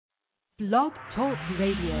Blog Talk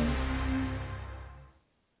Radio.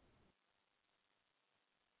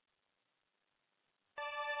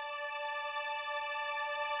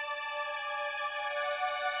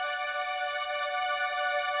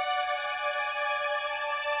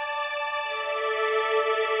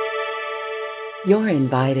 You're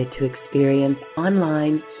invited to experience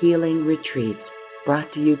online healing retreats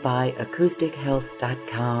brought to you by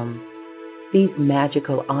acoustichealth.com. These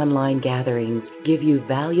magical online gatherings give you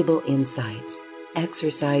valuable insights,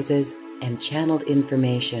 exercises, and channeled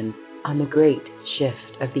information on the great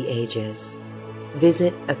shift of the ages.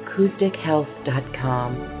 Visit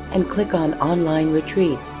acoustichealth.com and click on online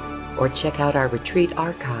retreats, or check out our retreat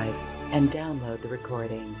archive and download the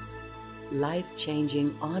recordings.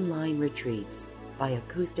 Life-changing online retreats by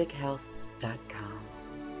acoustichealth.com.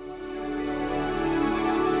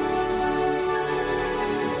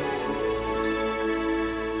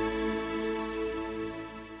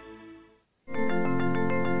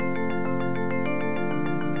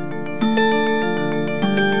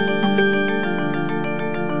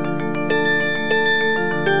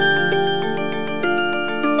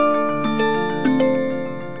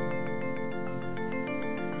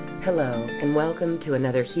 Hello, and welcome to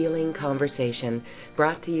another healing conversation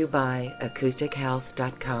brought to you by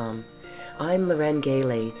acoustichealth.com. I'm Lauren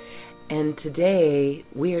Galey, and today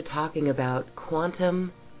we are talking about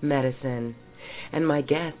quantum medicine, and my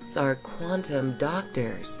guests are quantum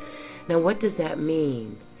doctors. Now, what does that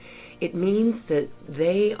mean? It means that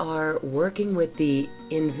they are working with the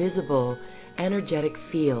invisible energetic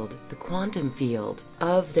field, the quantum field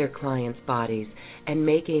of their clients' bodies, and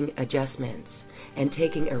making adjustments and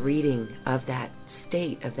taking a reading of that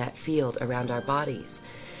state of that field around our bodies.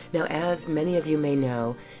 Now, as many of you may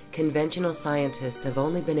know, conventional scientists have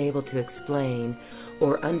only been able to explain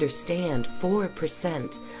or understand 4%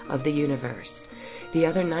 of the universe. The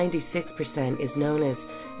other 96% is known as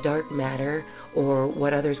dark matter, or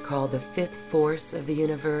what others call the fifth force of the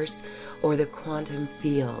universe, or the quantum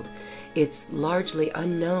field. It's largely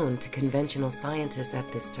unknown to conventional scientists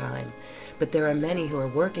at this time, but there are many who are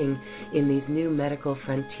working in these new medical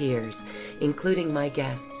frontiers, including my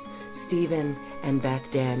guests, Stephen and Beth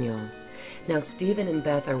Daniel. Now, Stephen and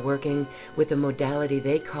Beth are working with a modality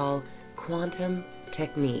they call quantum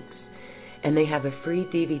techniques, and they have a free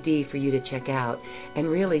DVD for you to check out and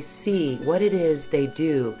really see what it is they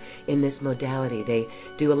do in this modality. They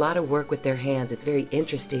do a lot of work with their hands. It's very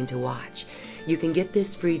interesting to watch. You can get this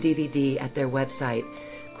free DVD at their website,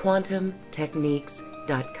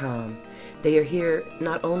 quantumtechniques.com. They are here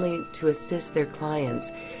not only to assist their clients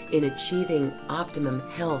in achieving optimum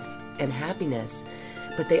health and happiness,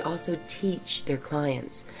 but they also teach their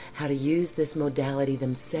clients how to use this modality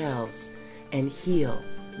themselves and heal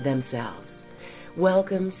themselves.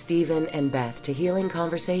 Welcome, Stephen and Beth, to Healing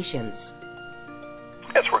Conversations.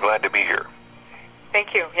 Yes, we're glad to be here.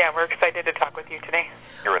 Thank you. Yeah, we're excited to talk with you today.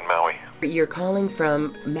 You're in Maui. You're calling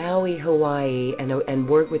from Maui, Hawaii, and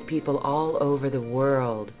work with people all over the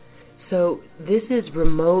world. So this is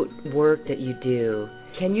remote work that you do.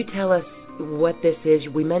 Can you tell us what this is?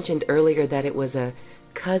 We mentioned earlier that it was a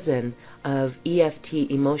cousin of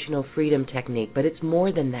EFT, Emotional Freedom Technique, but it's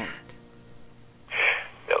more than that.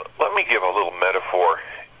 Let me give a little metaphor.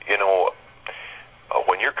 You know,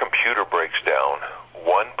 when your computer breaks down, 1%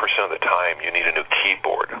 of the time you need a new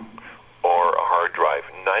keyboard or a hard drive.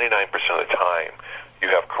 99% of the time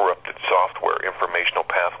you have corrupted software, informational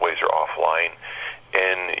pathways are offline,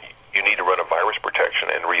 and you need to run a virus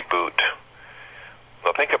protection and reboot.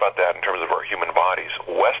 Now think about that in terms of our human bodies.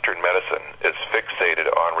 Western medicine is fixated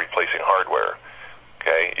on replacing hardware.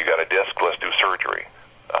 Okay, you got a disc, let's do surgery.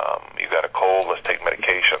 You got a cold, let's take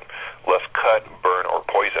medication. Let's cut, burn, or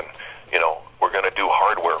poison. You know, we're going to do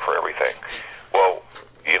hardware for everything. Well,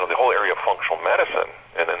 you know, the whole area of functional medicine,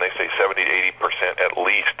 and then they say 70 to 80% at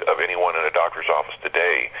least of anyone in a doctor's office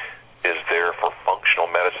today is there for functional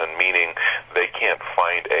medicine, meaning they can't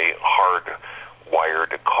find a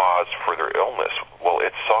hard-wired cause for their illness. Well,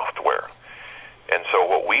 it's software. And so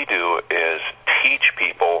what we do is teach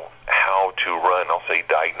people how to run, I'll say,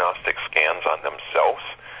 diagnostic scans on themselves,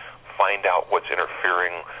 find out what's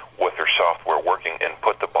interfering with their software working, and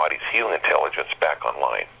put the body's healing intelligence back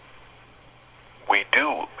online. We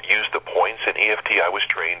do use the points in EFT. I was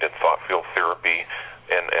trained in thought field therapy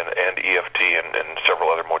and EFT and several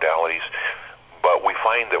other modalities, but we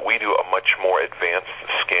find that we do a much more advanced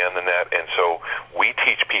scan than that, and so we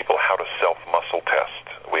teach people how to self-muscle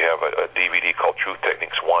test. We have a DVD called Truth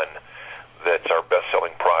Techniques 1 that's our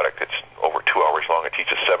best-selling product. It's over 2 hours long. It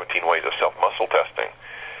teaches 17 ways of self-muscle testing.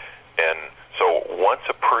 And so once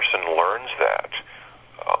a person learns that,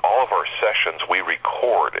 all of our sessions we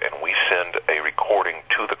record and we send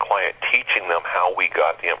how we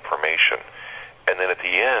got the information. And then at the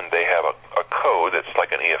end, they have a code that's like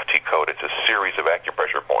an EFT code. It's a series of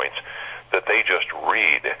acupressure points that they just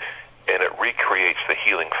read, and it recreates the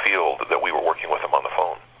healing field that we were working with them on the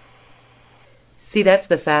phone. See, that's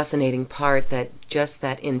the fascinating part, that just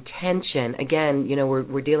that intention, again,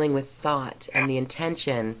 we're dealing with thought and the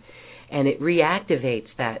intention, and it reactivates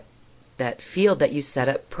that field that you set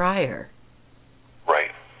up prior.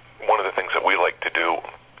 Right. One of the things that we like to do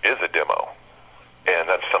is a demo, and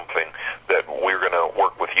that's something that we're going to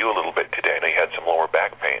work with you a little bit today. I know you had some lower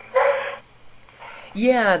back pain.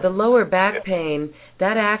 Yeah, the lower back pain,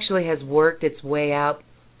 that actually has worked its way out,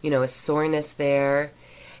 a soreness there.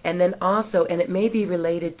 And then also, and it may be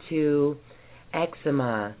related to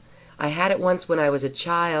eczema. I had it once when I was a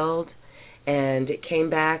child, and it came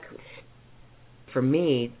back for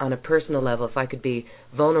me on a personal level. If I could be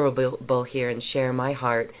vulnerable here and share my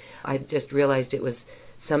heart, I just realized it was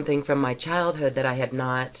something from my childhood that I had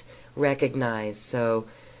not recognized. So,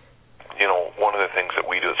 one of the things that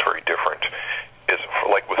we do that's very different is,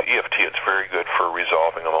 like with EFT, it's very good for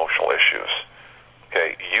resolving emotional issues.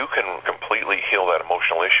 Okay, you can completely heal that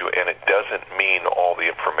emotional issue, and it doesn't mean all the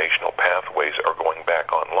informational pathways are going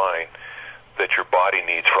back online that your body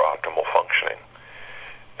needs for optimal functioning.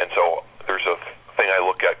 And so there's a thing I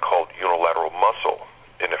look at called unilateral muscle,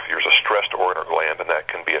 and if there's a stressed organ or gland, and that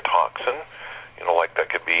can be a toxin, like that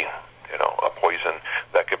could be, a poison,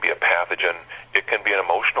 that could be a pathogen, it can be an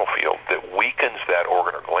emotional field that weakens that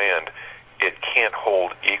organ or gland. It can't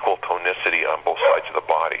hold equal tonicity on both sides of the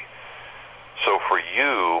body. So for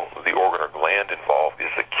you, the organ or gland involved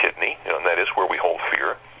is the kidney, and that is where we hold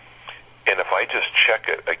fear. And if I just check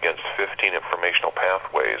it against 15 informational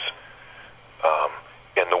pathways,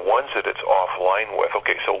 and the ones that it's offline with,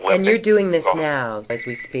 okay, so and you're doing this now as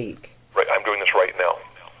we speak. Right, I'm doing this right now.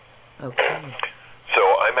 Okay. So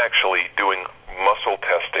I'm actually doing muscle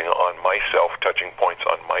testing on myself, touching points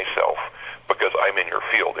on myself, because I'm in your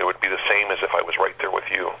field. It would be the same as if I was right there with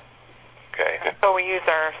you. Okay. So we use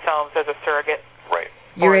ourselves as a surrogate. Right.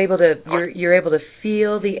 You're able to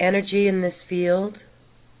feel the energy in this field?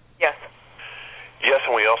 Yes. Yes,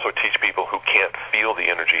 and we also teach people who can't feel the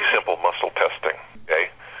energy simple muscle testing. Okay.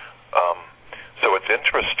 So it's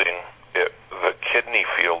interesting. The kidney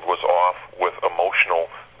field was off with emotional,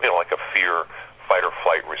 like a fear, fight or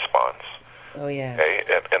flight response. Oh yeah. Okay.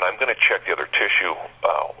 And I'm going to check the other tissue,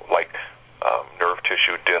 like nerve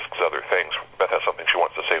tissue, discs, other things. Beth has something she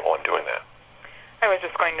wants to say while I'm doing that. I was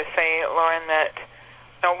just going to say, Lauren, that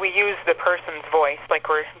we use the person's voice, like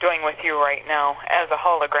we're doing with you right now, as a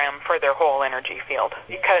hologram for their whole energy field.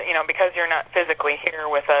 Because you're not physically here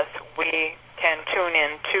with us, we can tune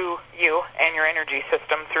in to you and your energy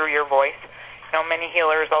system through your voice. Many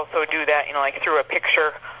healers also do that, like through a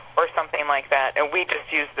picture or something like that, and we just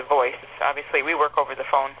use the voice. Obviously, we work over the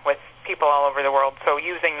phone with people all over the world, so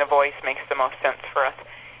using the voice makes the most sense for us.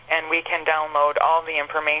 And we can download all the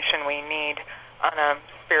information we need on a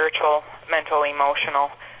spiritual, mental,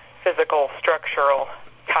 emotional, physical, structural,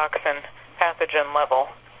 toxin, pathogen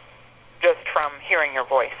level just from hearing your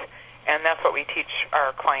voice. And that's what we teach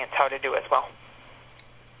our clients how to do as well.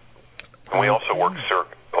 And we also work as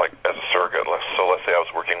a surrogate. So let's say I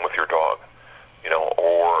was working with your dog,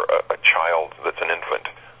 or a child that's an infant,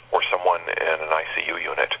 or someone in an ICU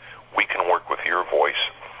unit. We can work with your voice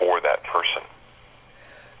for that person.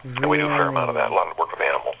 Really? And we do a fair amount of that, a lot of work with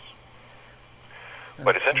animals.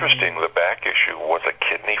 But it's interesting, the back issue was a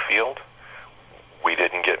kidney field. We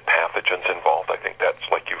didn't get pathogens involved. I think that's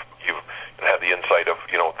like you've had the insight of,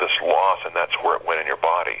 this loss, and that's where it went in your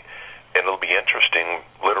body. And it'll be interesting,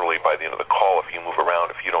 literally, by the end of the call, if you move around,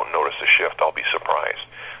 if you don't notice a shift, I'll be surprised.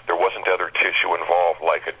 There wasn't other tissue involved,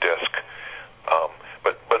 like a disc.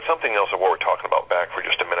 But something else of what we're talking about back for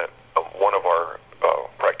just a minute. One of our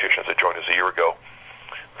practitioners that joined us a year ago,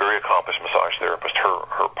 very accomplished massage therapist.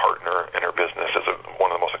 Her partner in her business is one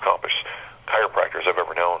of the most accomplished chiropractors I've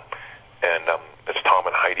ever known. And it's Tom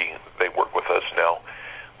and Heidi. They work with us now.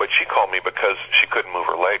 But she called me because she couldn't move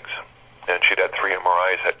her legs. And she'd had 3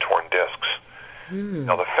 MRIs, had torn discs.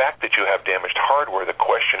 Now, the fact that you have damaged hardware, the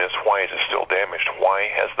question is, why is it still damaged?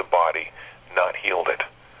 Why has the body not healed it?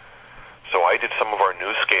 So I did some of our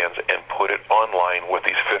new scans and put it online with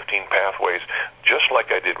these 15 pathways, just like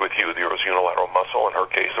I did with you. There was unilateral muscle. In her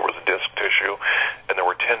case, there was a disc tissue, and there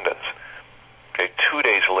were tendons. Okay, 2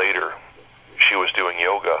 days later, she was doing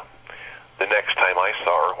yoga. The next time I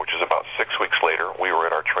saw her, which is about 6 weeks later, we were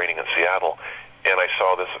at our training in Seattle, and I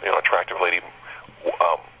saw this attractive lady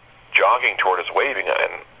jogging toward us, waving,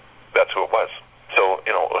 and that's who it was. So,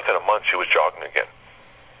 within a month, she was jogging again.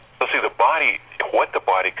 So see, the body, what the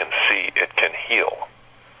body can see, it can heal.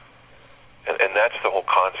 And that's the whole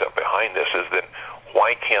concept behind this, is that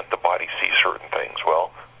why can't the body see certain things? Well,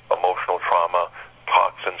 emotional trauma,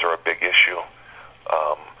 toxins are a big issue,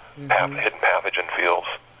 hidden pathogen fields.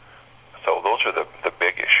 So those are the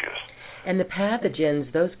big issues. And the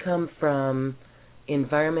pathogens, those come from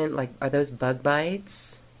environment, like, are those bug bites?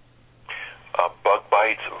 Bug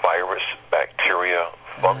bites, virus, bacteria,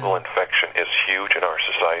 fungal infection is huge in our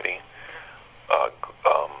society.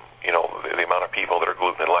 The amount of people that are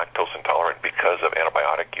gluten and lactose intolerant because of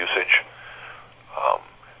antibiotic usage.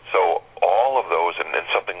 So all of those, and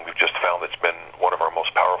something we've just found that's been one of our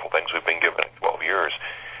most powerful things we've been given in 12 years,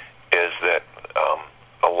 is that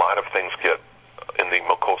a lot of things get in the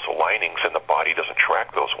mucosal linings, and the body doesn't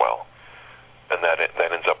track those well. And that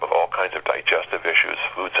ends up with all kinds of digestive issues,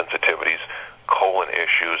 food sensitivities, colon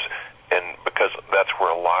issues, and because that's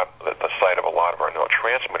where the site of a lot of our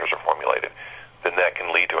neurotransmitters are formulated, then that can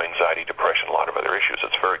lead to anxiety, depression, a lot of other issues.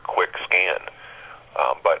 It's a very quick scan.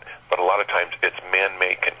 But a lot of times it's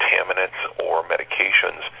man-made contaminants or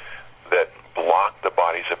medications that block the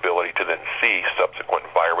body's ability to then see subsequent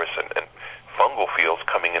virus and fungal fields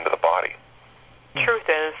coming into the body. Truth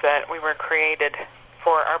is that we were created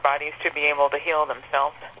for our bodies to be able to heal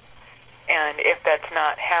themselves. And if that's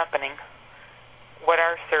not happening, what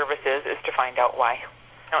our service is to find out why.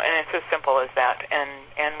 And it's as simple as that.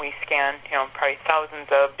 And we scan, probably thousands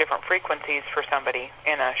of different frequencies for somebody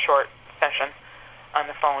in a short session on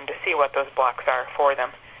the phone to see what those blocks are for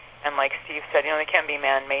them. And like Steve said, they can be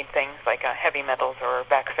man-made things like heavy metals or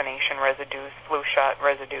vaccination residues, flu shot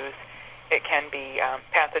residues. It can be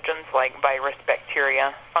pathogens like virus,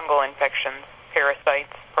 bacteria, fungal infections,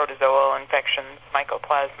 parasites, protozoal infections,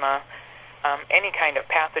 mycoplasma, any kind of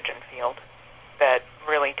pathogen field that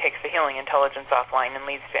really takes the healing intelligence offline and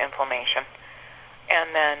leads to inflammation.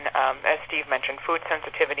 And then, as Steve mentioned, food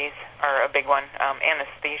sensitivities are a big one.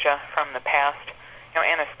 Anesthesia from the past.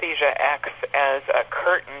 Anesthesia acts as a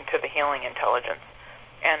curtain to the healing intelligence.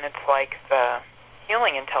 And it's like the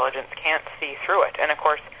healing intelligence can't see through it. And, of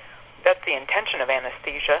course, that's the intention of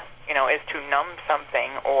anesthesia, is to numb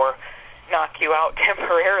something or knock you out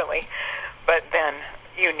temporarily. But then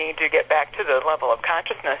you need to get back to the level of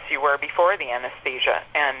consciousness you were before the anesthesia.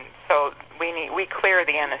 And so we clear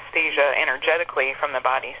the anesthesia energetically from the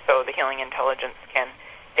body so the healing intelligence can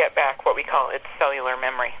get back what we call its cellular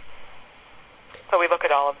memory. So we look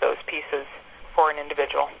at all of those pieces for an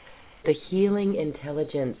individual. The healing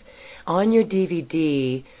intelligence. On your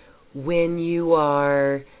DVD, when you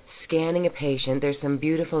are scanning a patient, there's some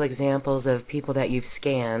beautiful examples of people that you've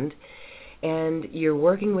scanned, and you're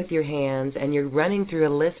working with your hands and you're running through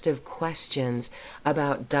a list of questions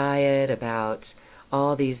about diet, about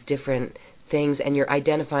all these different things, and you're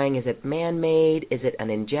identifying, is it man-made, is it an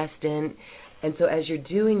ingestant? And so as you're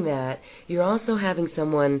doing that, you're also having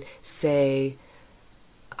someone say,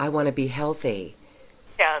 I want to be healthy.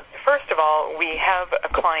 Yeah, first of all, we have a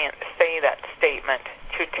client say that statement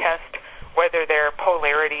to test whether their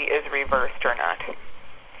polarity is reversed or not.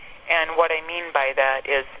 And what I mean by that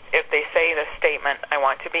is if they say the statement, I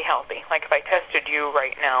want to be healthy, like if I tested you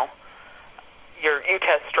right now, you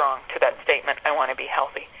test strong to that statement, I want to be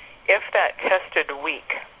healthy. If that tested weak,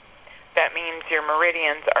 that means your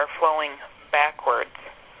meridians are flowing backwards,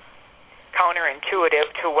 counterintuitive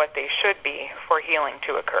to what they should be for healing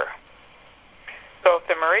to occur. So if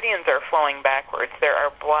the meridians are flowing backwards, there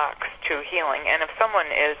are blocks to healing. And if someone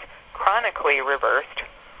is chronically reversed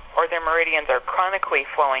or their meridians are chronically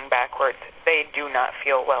flowing backwards, they do not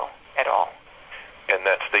feel well at all. And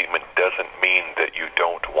that statement doesn't mean that you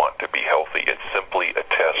don't want to be healthy. It's simply a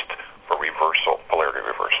test for reversal, polarity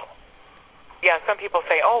reversal. Yeah, some people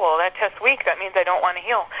say, oh, well, that test's weak. That means I don't want to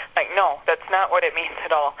heal. Like, no, that's not what it means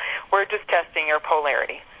at all. We're just testing your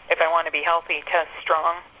polarity. If I want to be healthy, test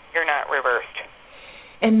strong, you're not reversed.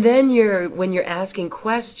 And then when you're asking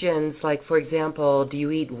questions, like, for example, do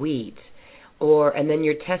you eat wheat? And then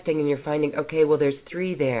you're testing and you're finding, okay, well, there's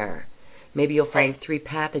 3 there. Maybe you'll find 3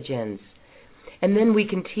 pathogens. And then we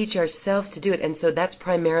can teach ourselves to do it. And so that's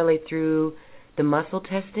primarily through the muscle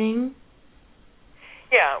testing?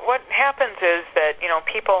 Yeah, what happens is that,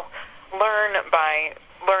 people learn by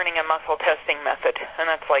learning a muscle testing method.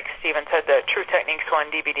 And that's like Stephen said, the True Techniques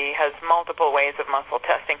 1 DVD has multiple ways of muscle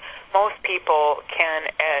testing. Most people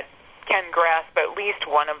can grasp at least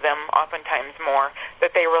one of them, oftentimes more,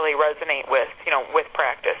 that they really resonate with, with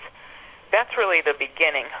practice. That's really the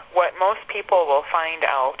beginning. What most people will find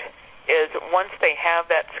out is once they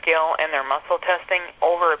have that skill in their muscle testing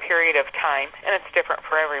over a period of time, and it's different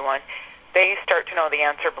for everyone, they start to know the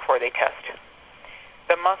answer before they test.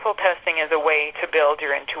 The muscle testing is a way to build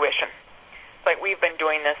your intuition. Like we've been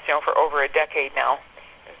doing this, for over a decade now.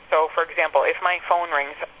 So, for example, if my phone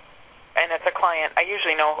rings and it's a client, I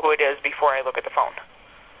usually know who it is before I look at the phone.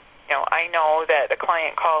 I know that the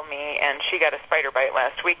client called me and she got a spider bite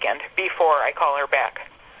last weekend before I call her back.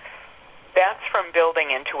 That's from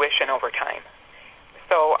building intuition over time.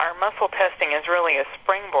 So our muscle testing is really a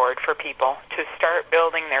springboard for people to start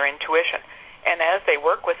building their intuition. And as they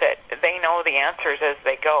work with it, they know the answers as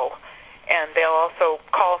they go. And they'll also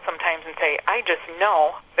call sometimes and say, I just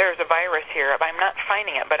know there's a virus here. I'm not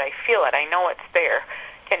finding it, but I feel it. I know it's there.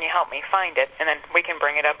 Can you help me find it? And then we can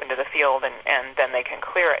bring it up into the field, and then they can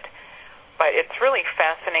clear it. But it's really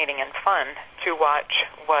fascinating and fun to watch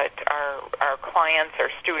what our clients, our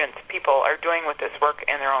students, people are doing with this work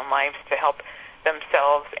in their own lives to help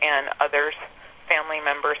themselves and others, family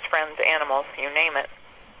members, friends, animals, you name it,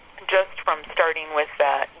 just from starting with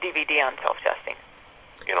that DVD on self-testing.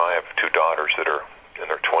 I have two daughters that are in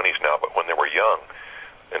their 20s now, but when they were young,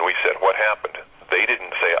 and we said, what happened? They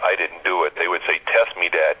didn't say, I didn't do it. They would say, test me,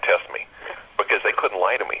 Dad, test me, because they couldn't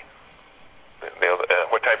lie to me.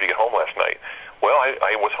 What time did you get home last night? Well,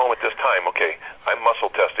 I was home at this time. Okay, I'm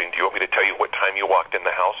muscle testing. Do you want me to tell you what time you walked in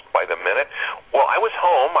the house by the minute? Well, I was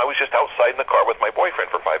home. I was just outside in the car with my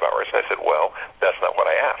boyfriend for 5 hours. And I said, well, that's not what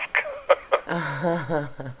I asked.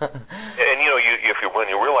 And, when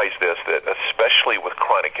you realize this, that especially with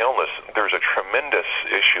chronic illness, there's a tremendous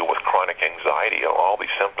issue with chronic anxiety. All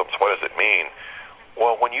these symptoms, what does it mean?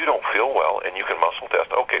 Well, when you don't feel well and you can muscle test,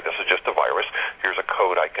 okay, this is just a virus. Here's a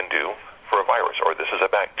code I can do for a virus, or this is a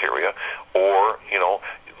bacteria, or,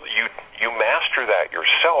 you master that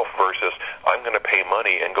yourself versus I'm going to pay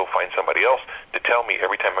money and go find somebody else to tell me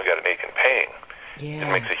every time I got an ache and pain. Yeah. It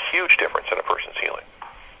makes a huge difference in a person's healing.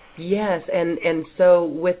 Yes, and so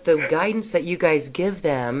with the guidance that you guys give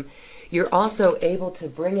them, you're also able to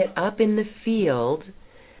bring it up in the field,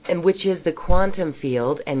 and which is the quantum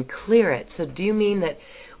field, and clear it. So do you mean that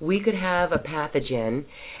we could have a pathogen,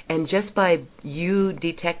 and just by you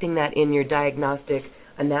detecting that in your diagnostic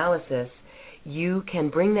analysis, you can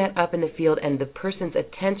bring that up in the field and the person's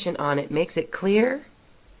attention on it makes it clear?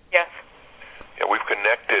 Yes. Yeah, we've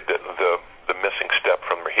connected the missing step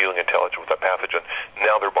from their healing intelligence with a pathogen.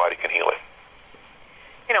 Now their body can heal it.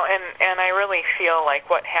 And I really feel like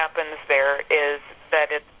what happens there is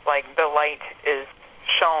that it's like the light is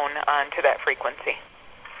shown onto that frequency.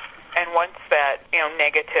 And once that,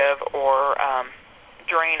 negative or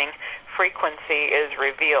draining frequency is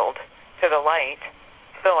revealed to the light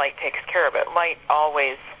takes care of it. Light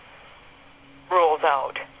always rules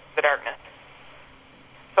out the darkness.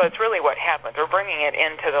 So it's really what happens. We're bringing it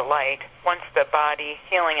into the light. Once the body,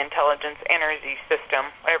 healing intelligence, energy system,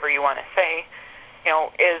 whatever you want to say,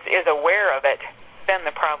 is aware of it, then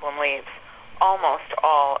the problem leaves almost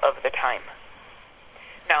all of the time.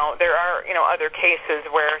 Now, there are, other cases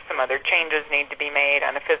where some other changes need to be made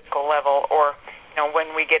on a physical level, or,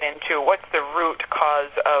 when we get into what's the root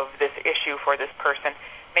cause of this issue for this person,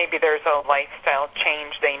 maybe there's a lifestyle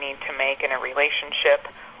change they need to make in a relationship,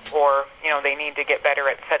 or, they need to get better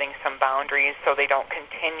at setting some boundaries so they don't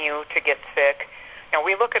continue to get sick.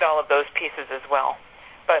 We look at all of those pieces as well.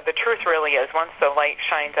 But the truth really is, once the light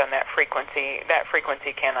shines on that frequency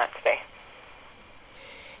cannot stay.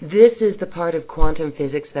 This is the part of quantum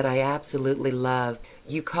physics that I absolutely love.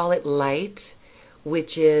 You call it light,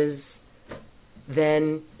 which is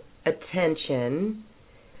then attention.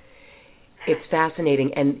 It's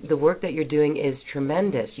fascinating, and the work that you're doing is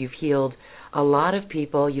tremendous. You've healed a lot of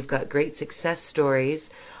people. You've got great success stories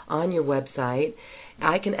on your website.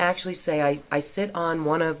 I can actually say I sit on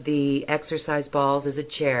one of the exercise balls as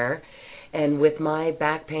a chair, and with my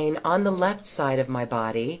back pain on the left side of my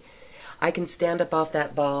body, I can stand up off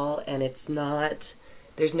that ball, and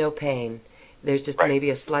there's no pain. There's just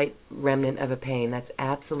maybe a slight remnant of a pain. That's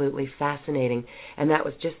absolutely fascinating, and that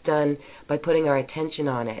was just done by putting our attention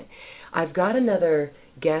on it. I've got another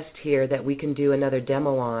guest here that we can do another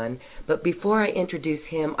demo on, but before I introduce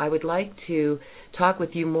him, I would like to talk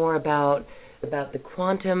with you more about the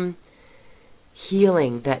quantum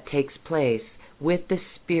healing that takes place with the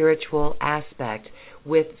spiritual aspect,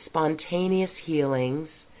 with spontaneous healings,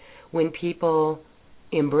 when people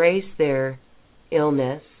embrace their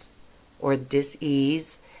illness or dis-ease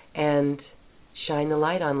and shine the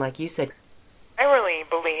light on, like you said. I really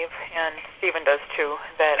believe, and Stephen does too,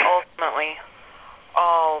 that ultimately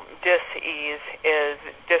all dis-ease is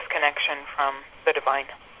disconnection from the divine.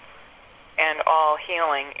 And all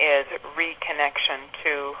healing is reconnection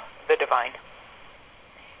to the divine.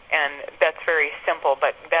 And that's very simple,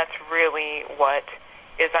 but that's really what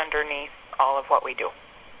is underneath all of what we do.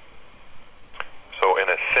 So in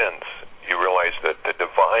a sense, you realize that the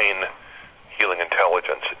divine healing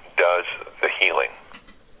intelligence does the healing.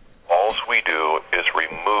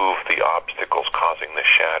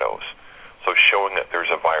 shadows. So showing that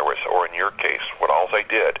there's a virus, or in your case, what all I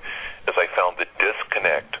did is I found the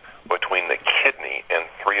disconnect between the kidney and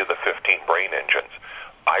 3 of the 15 brain engines.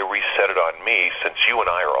 I reset it on me, since you and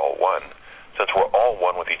I are all one, since we're all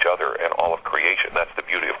one with each other and all of creation. That's the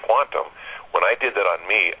beauty of quantum. When I did that on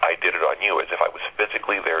me, I did it on you as if I was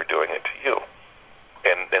physically there doing it to you.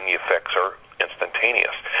 And then the effects are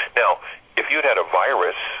instantaneous. Now, if you'd had a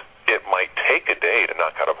virus, it might take a day to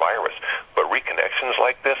knock out a virus, but reconnections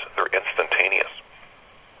like this, they're instantaneous.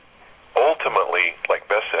 Ultimately, like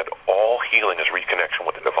Beth said, all healing is reconnection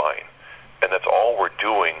with the divine. And that's all we're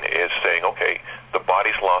doing is saying, okay, the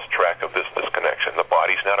body's lost track of this disconnection. The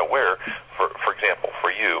body's not aware. For example, for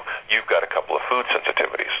you, you've got a couple of food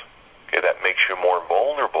sensitivities. Okay, that makes you more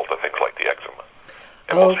vulnerable to things like the eczema.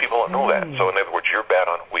 And most people don't know that. So in other words, you're bad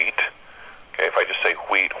on wheat. Okay, if I just say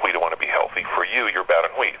wheat, I want to be healthy. For you, you're bad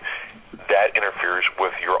on wheat. That interferes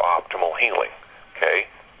with your optimal healing. Okay,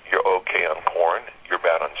 you're okay on corn. You're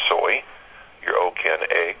bad on soy. You're okay on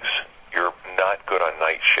eggs. You're not good on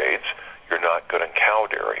nightshades. You're not good on cow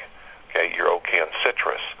dairy. Okay, you're okay on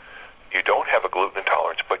citrus. You don't have a gluten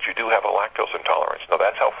intolerance, but you do have a lactose intolerance. Now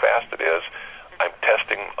that's how fast it is. I'm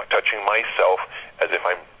touching myself as if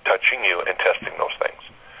I'm touching you and testing those things.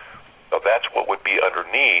 Now that's what would be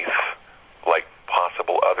underneath, like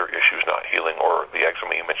possible other issues not healing, or the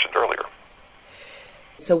eczema you mentioned earlier.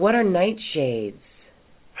 So what are nightshades?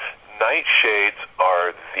 Nightshades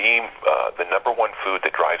are the number one food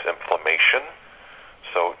that drives inflammation.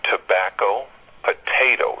 So tobacco,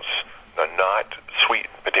 potatoes, now not sweet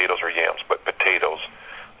potatoes or yams, but potatoes,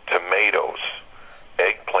 tomatoes,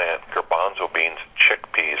 eggplant, garbanzo beans,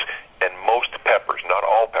 chickpeas, and most peppers, not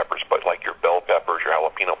all peppers, but like your bell peppers, your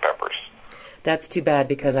jalapeno peppers. That's too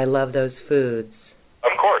bad because I love those foods.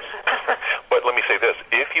 Of course. But let me say this.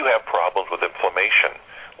 If you have problems with inflammation,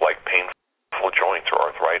 like painful joints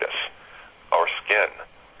or arthritis or skin,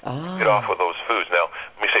 get off of those foods. Now,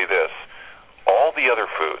 let me say this. All the other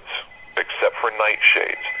foods, except for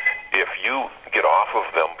nightshades, if you get off of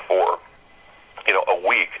them for, a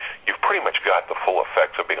week, you've pretty much got the full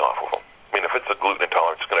effects of being off of them. I mean, if it's a gluten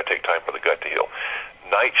intolerance, it's going to take time for the gut to heal.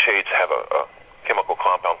 Nightshades have a chemical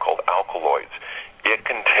compound called alkaloids. It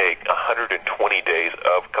can take 120 days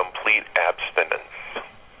of complete abstinence,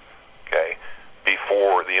 okay,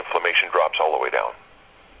 before the inflammation drops all the way down.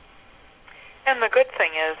 And the good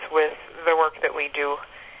thing is with the work that we do,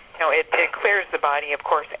 it clears the body, of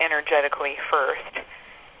course, energetically first,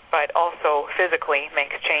 but also physically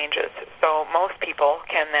makes changes. So most people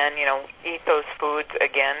can then, eat those foods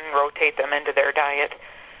again, rotate them into their diet,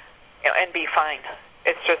 and be fine.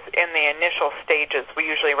 It's just in the initial stages, we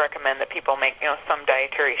usually recommend that people make, some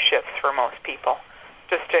dietary shifts for most people,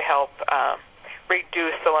 just to help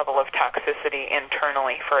reduce the level of toxicity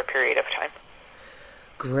internally for a period of time.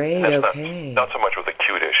 Great, okay. Not so much with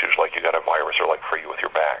acute issues like you got a virus or like for you with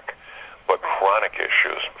your back, but chronic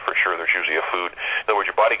issues, for sure, there's usually a food. In other words,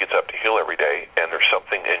 your body gets up to heal every day, and there's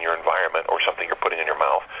something in your environment or something you're putting in your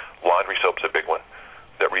mouth. Laundry soap's a big one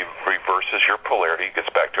that reverses your polarity, gets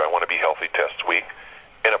back to I want to be healthy test week,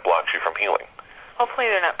 and it blocks you from healing. Hopefully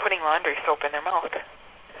they're not putting laundry soap in their mouth.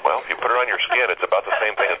 Well, if you put it on your skin, it's about the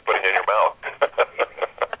same thing as putting it in your mouth.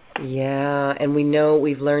 Yeah, and we know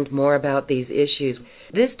we've learned more about these issues.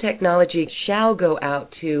 This technology shall go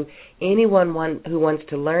out to anyone who wants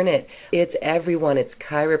to learn it. It's everyone. It's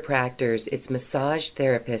chiropractors, it's massage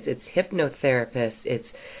therapists, it's hypnotherapists, it's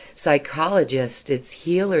psychologists, it's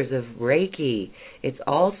healers of Reiki, it's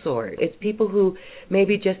all sorts. It's people who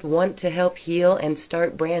maybe just want to help heal and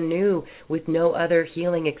start brand new with no other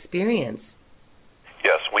healing experience.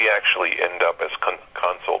 Yes, we actually end up as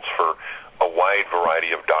consults for a wide variety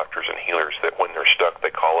of doctors and healers that when they're stuck, they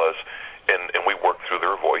call us, and we work through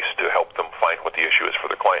their voice to help them find what the issue is for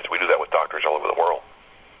their clients. We do that with doctors all over the world.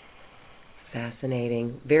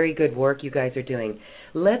 Fascinating. Very good work you guys are doing.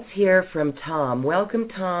 Let's hear from Tom. Welcome,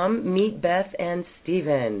 Tom. Meet Beth and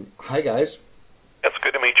Stephen. Hi, guys. It's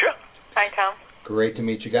good to meet you. Hi, Tom. Great to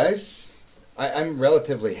meet you guys. I'm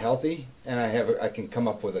relatively healthy, and I can come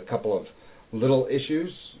up with a couple of little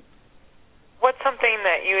issues. What's something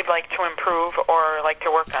that you'd like to improve or like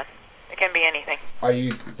to work on? It can be anything. Are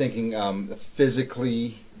you thinking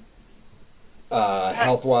physically,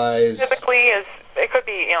 health-wise? Physically it could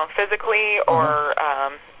be, physically or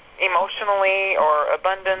emotionally or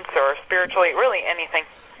abundance or spiritually, really anything.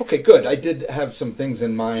 Okay, good. I did have some things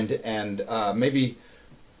in mind, and maybe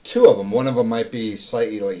two of them. One of them might be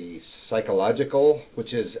slightly psychological,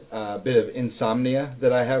 which is a bit of insomnia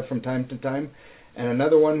that I have from time to time. And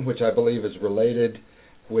another one, which I believe is related,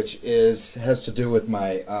 which has to do with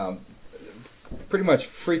my pretty much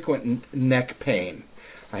frequent neck pain.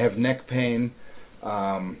 I have neck pain,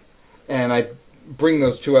 and I bring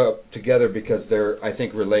those two up together because they're, I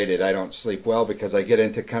think, related. I don't sleep well because I get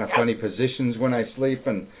into kind of funny positions when I sleep,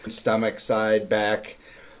 and stomach, side, back.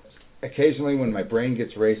 Occasionally when my brain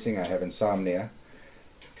gets racing, I have insomnia.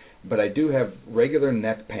 But I do have regular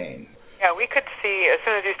neck pain. Yeah, we could see, as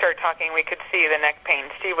soon as you start talking, we could see the neck pain.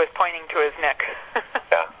 Steve was pointing to his neck.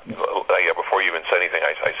 Yeah, before you even said anything,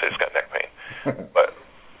 I said he's got neck pain. But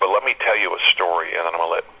let me tell you a story, and then I'm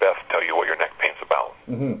going to let Beth tell you what your neck pain's about.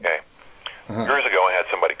 Mm-hmm. Okay? Years ago, I had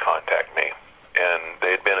somebody contact me, and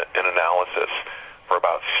they had been in analysis for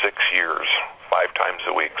about 6 years, 5 times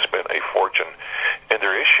a week, spent a fortune. And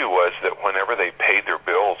their issue was that whenever they paid their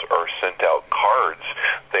bills or sent out cards,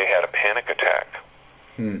 they had a panic attack.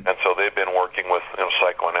 And so they've been working with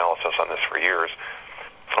psychoanalysis on this for years.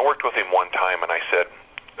 I worked with him one time, and I said,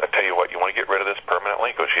 I tell you what, you want to get rid of this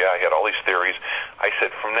permanently? He goes, yeah. He had all these theories. I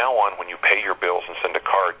said, from now on, when you pay your bills and send a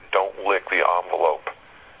card, don't lick the envelope.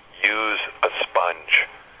 Use a sponge.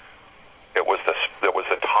 It was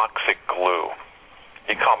the toxic glue.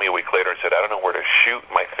 He called me a week later and said, I don't know where to shoot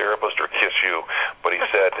my therapist or kiss you, but he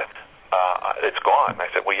said, it's gone.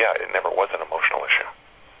 I said, well, yeah, it never was an emotional issue.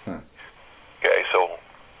 Okay, so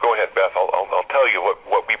go ahead, Beth. I'll tell you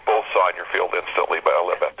what we both saw in your field instantly, but I'll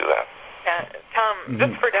let Beth do that. Tom,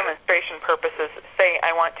 just for demonstration purposes, say,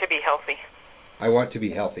 I want to be healthy. I want to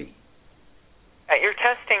be healthy. Your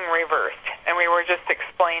testing reversed, and we were just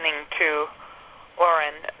explaining to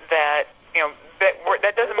Lauren that,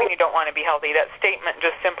 that doesn't mean you don't want to be healthy. That statement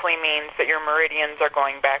just simply means that your meridians are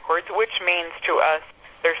going backwards, which means to us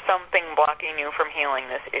there's something blocking you from healing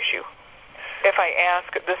this issue. If I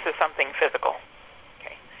ask, this is something physical.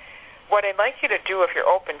 Okay. What I'd like you to do, if you're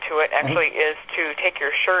open to it, actually, is to take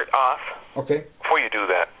your shirt off. Okay. Before you do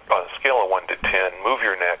that, on a scale of 1 to 10, move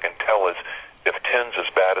your neck and tell us if 10's as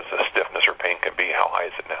bad as the stiffness or pain can be. How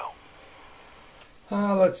high is it now?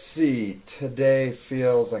 Let's see. Today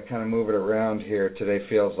feels, I kind of move it around here. Today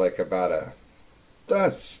feels like about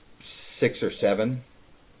that's 6 or 7.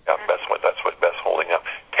 Yeah, that's what Beth's holding up.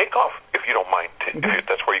 Take off, if you don't mind. If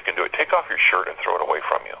that's where you can do it. Take off your shirt and throw it away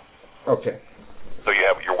from you. Okay. So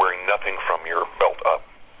you're wearing nothing from your belt up.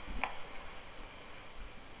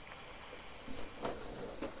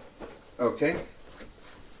 Okay.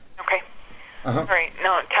 Okay. All right.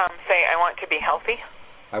 Now, Tom, say, I want to be healthy.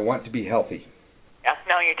 I want to be healthy. Yeah.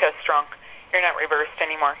 Now you test strong. You're not reversed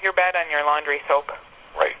anymore. You're bad on your laundry soap.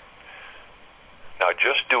 Right. Now,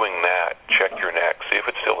 just doing that, check your neck. See if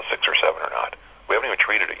it's still a 6 or 7 or not. We haven't even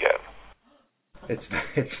treated it yet.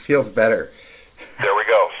 It feels better. There we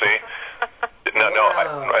go. See? No,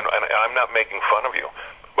 I'm not making fun of you.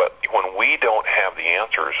 But when we don't have the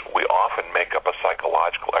answers, we often make up a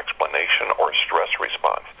psychological explanation or a stress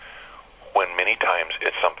response, when many times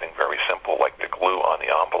it's something very simple like the glue on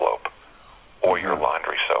the envelope or your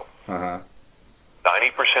laundry soap. 90%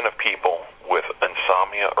 of people with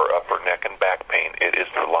insomnia or upper neck and back pain, it is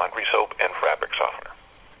their laundry soap and fabric softener.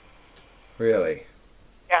 Really?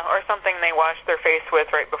 Yeah, or something they wash their face with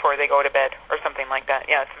right before they go to bed, or something like that.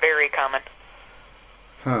 Yeah, it's very common.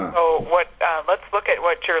 So let's look at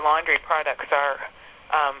what your laundry products are.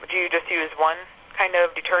 Do you just use one kind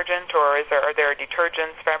of detergent, or are there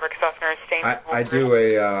detergents, fabric softeners, stain? I do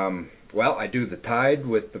I do the Tide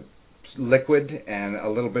with the liquid and a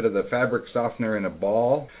little bit of the fabric softener in a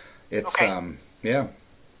ball. It's yeah.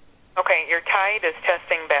 Okay, your Tide is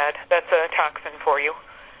testing bad. That's a toxin for you.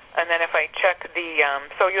 And then if I check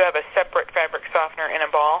so you have a separate fabric softener in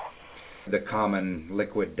a ball? The common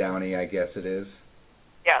liquid Downy, I guess it is.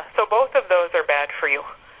 Yeah, so both of those are bad for you.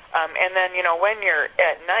 And then, when you're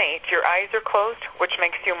at night, your eyes are closed, which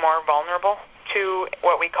makes you more vulnerable to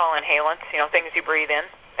what we call inhalants, things you breathe in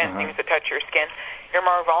and things that touch your skin. You're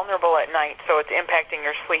more vulnerable at night, so it's impacting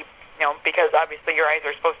your sleep, because obviously your eyes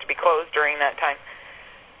are supposed to be closed during that time.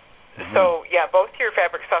 So, yeah, both your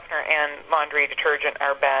fabric softener and laundry detergent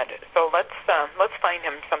are bad. So let's find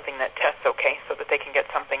him something that tests okay so that they can get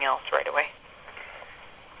something else right away.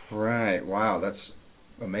 Right. Wow, that's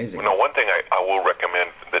amazing. One thing I will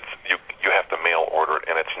recommend that you have to mail order it,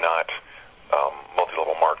 and it's not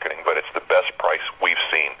multi-level marketing, but it's the best price we've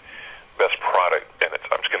seen, best product, and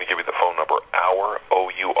I'm just going to give you the phone number,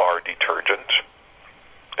 OUR detergent.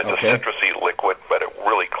 It's a citrusy liquid, but it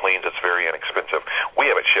really cleans. It's very inexpensive. We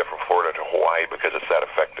have it shipped from Florida to Hawaii because it's that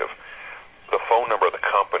effective. The phone number of the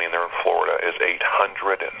company, and they're in Florida, is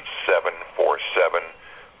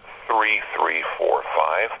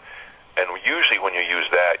 800-747-3345. And usually when you use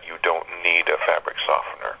that, you don't need a fabric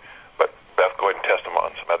softener. But Beth, go ahead and test them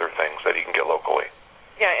on some other things that you can get locally.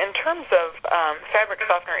 Yeah, in terms of fabric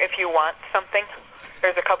softener, if you want something,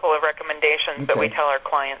 there's a couple of recommendations that we tell our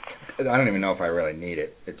clients. I don't even know if I really need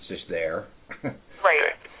it. It's just there.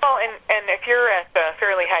 Right. Well, and if you're at a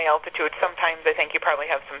fairly high altitude, sometimes I think you probably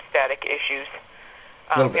have some static issues,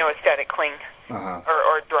 a static cling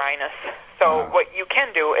or dryness. So what you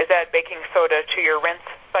can do is add baking soda to your rinse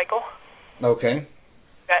cycle. Okay.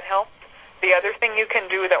 That helps. The other thing you can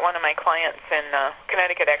do that one of my clients in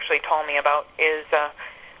Connecticut actually told me about is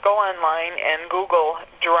go online and Google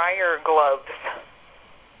dryer gloves.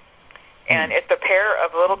 And it's a pair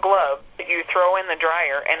of little gloves that you throw in the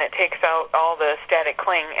dryer, and it takes out all the static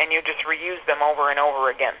cling, and you just reuse them over and over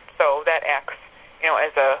again. So that acts,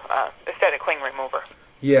 as a static cling remover.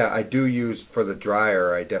 Yeah, I do use, for the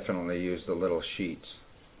dryer, I definitely use the little sheets.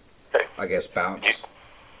 Okay. I guess bounce.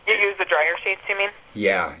 You use the dryer sheets, you mean?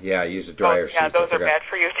 Yeah, I use the dryer sheets. Yeah, those are bad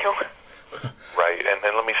for you, too. Right, and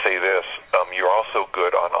let me say this. You're also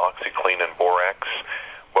good on OxyClean and Borax,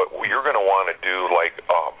 but you're going to want to do like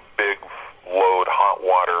big load hot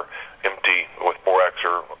water empty with Borax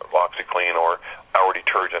or OxyClean or our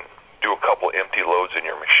detergent. Do a couple empty loads in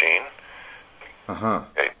your machine.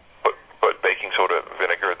 Okay. But baking soda,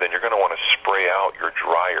 vinegar, then you're going to want to spray out your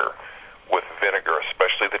dryer with vinegar,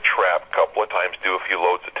 especially the trap, a couple of times. Do a few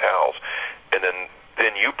loads of towels, and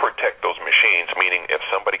then you protect those machines. Meaning, if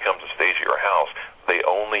somebody comes and stays at your house, they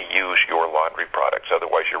only use your laundry products.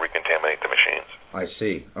 Otherwise, you recontaminate the machines. I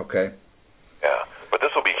see. Okay. Yeah, but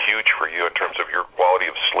this will be huge for you in terms of your quality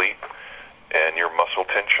of sleep and your muscle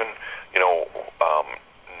tension.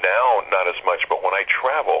 Now not as much, but when I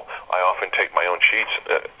travel, I often take my own sheets,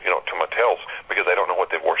 to motels because I don't know what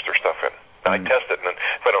they've washed their stuff in. And I test it, and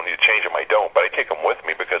if I don't need to change them, I don't. But I take them with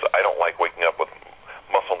me because I don't like waking up with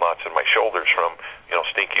muscle knots in my shoulders from,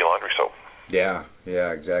 stinky laundry soap. Yeah,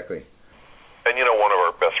 exactly. And one of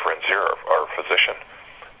our best friends here, our physician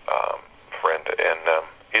friend, and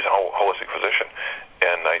he's a holistic physician.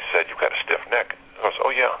 And I said, "You've got a stiff neck." He goes, "Oh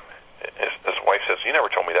yeah." His wife says, "You never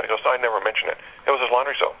told me that." He goes, "No, I never mentioned it. It was his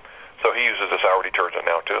laundry soap." So he uses this our detergent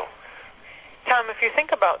now too. Tom, if you think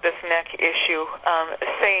about this neck issue,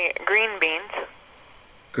 say green beans.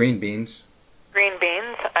 Green beans. Green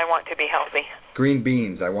beans, I want to be healthy. Green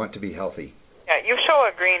beans, I want to be healthy. Yeah, you show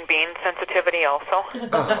a green bean sensitivity also.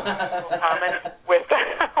 Common with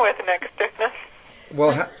neck stiffness.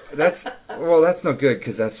 Well, that's no good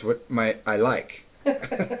because that's what I like.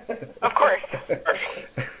 Of course.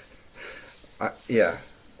 Yeah.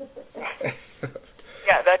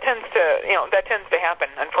 Yeah, that tends to happen.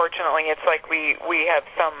 Unfortunately, it's like we have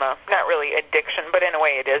some not really addiction, but in a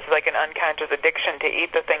way it is like an unconscious addiction to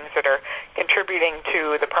eat the things that are contributing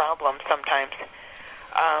to the problem sometimes.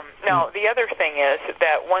 Now, the other thing is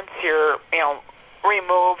that once you're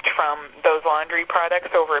removed from those laundry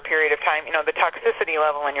products over a period of time, the toxicity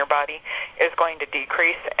level in your body is going to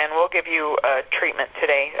decrease, and we'll give you a treatment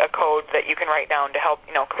today, a code that you can write down to help,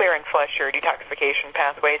 clear and flush your detoxification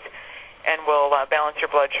pathways, and will balance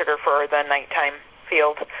your blood sugar for the nighttime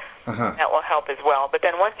field. That will help as well. But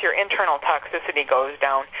then once your internal toxicity goes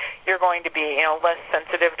down, you're going to be, less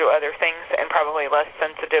sensitive to other things and probably less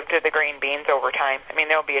sensitive to the green beans over time. I mean,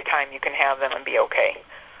 there'll be a time you can have them and be okay.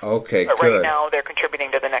 Okay, but good. Right now, they're contributing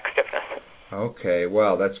to the neck stiffness. Okay,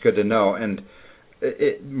 well, that's good to know. And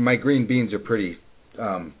my green beans are pretty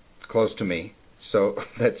close to me, so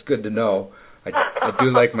that's good to know. I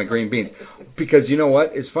do like my green beans. Because you know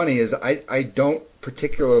what is funny is I don't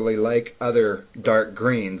particularly like other dark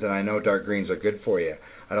greens, and I know dark greens are good for you.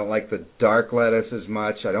 I don't like the dark lettuce as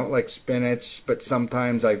much. I don't like spinach, but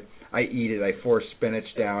sometimes I eat it. I force spinach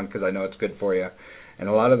down because I know it's good for you. And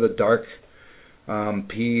a lot of the dark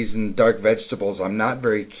peas and dark vegetables I'm not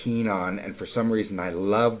very keen on, and for some reason I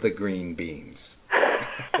love the green beans.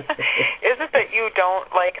 Is it that you don't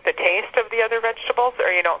like the taste of the other vegetables,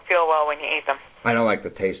 or you don't feel well when you eat them? I don't like the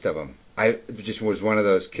taste of them. I just was one of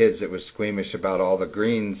those kids that was squeamish about all the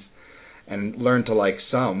greens and learned to like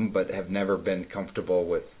some, but have never been comfortable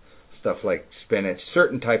with stuff like spinach.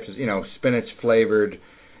 Certain types of, spinach flavored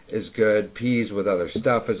is good. Peas with other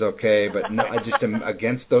stuff is okay, but no, I just am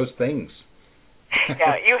against those things.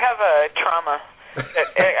 Yeah, you have a trauma,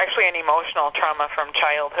 actually an emotional trauma from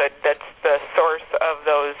childhood that's the source of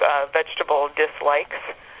those vegetable dislikes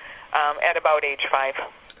at about age 5.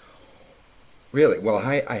 Really? Well,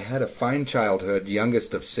 I had a fine childhood,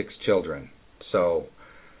 youngest of 6 children, so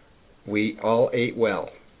we all ate well.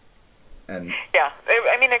 And yeah,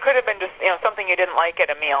 I mean, it could have been just something you didn't like at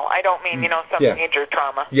a meal. I don't mean some major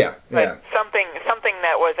trauma. Yeah, but something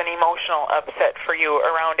that was an emotional upset for you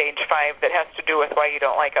around age 5 that has to do with why you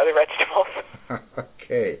don't like other vegetables.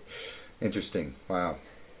 Okay, interesting. Wow.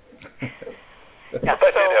 Yeah, that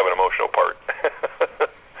did have an emotional part.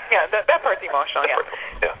 Yeah, that part Part's emotional,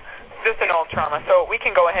 yeah. Yeah. Just an old trauma. So we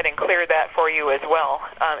can go ahead and clear that for you as well.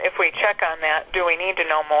 If we check on that, do we need to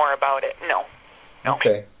know more about it? No.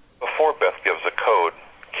 Okay. Before Beth gives a code,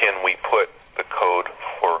 can we put the code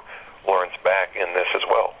for Lauren's back in this as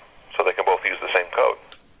well, so they can both use the same code?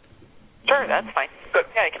 Sure, that's fine. Good.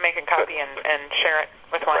 Yeah, you can make a copy and share it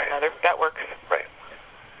with one another. That works. Right.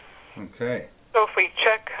 Okay. So if we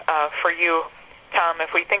check for you, Tom, if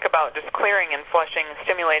we think about just clearing and flushing,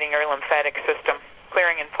 stimulating your lymphatic system,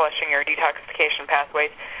 clearing and flushing your detoxification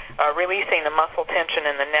pathways, releasing the muscle tension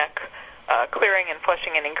in the neck, clearing and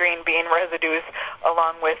flushing any green bean residues,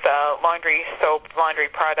 along with laundry soap, laundry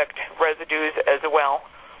product residues as well.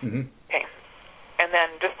 Mm-hmm. Okay. And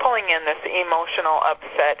then just pulling in this emotional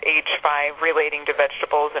upset, age 5, relating to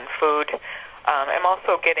vegetables and food. I'm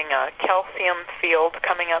also getting a calcium field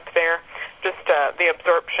coming up there, just the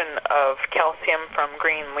absorption of calcium from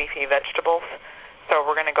green leafy vegetables. So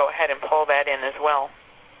we're going to go ahead and pull that in as well.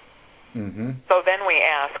 Mm-hmm. So then we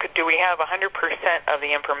ask, do we have 100% of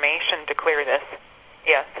the information to clear this?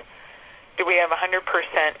 Yes. Do we have 100%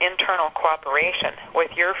 internal cooperation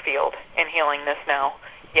with your field in healing this now?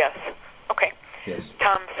 Yes. Okay. Yes.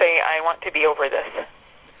 Tom, say, I want to be over this.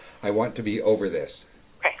 I want to be over this.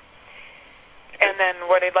 Okay. And then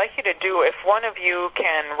what I'd like you to do, if one of you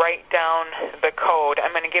can write down the code, I'm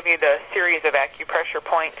going to give you the series of acupressure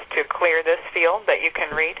points to clear this field that you can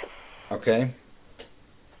read. Okay.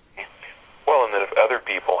 Well, and then if other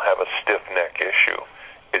people have a stiff neck issue,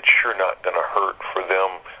 it's sure not going to hurt for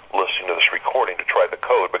them listening to this recording to try the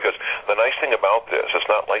code, because the nice thing about this, it's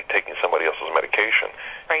not like taking somebody else's medication.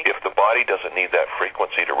 Right. If the body doesn't need that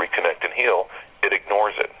frequency to reconnect and heal, it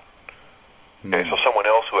ignores it. Okay, so someone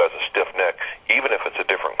else who has a stiff neck, even if it's a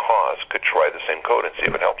different cause, could try the same code and see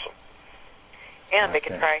if it helps them. And they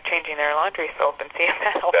can try changing their laundry soap and see if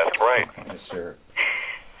that helps That's them. right. Yes, sir.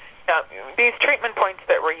 Now, these treatment points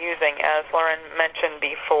that we're using, as Lauren mentioned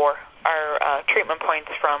before, are treatment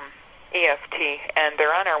points from EFT, and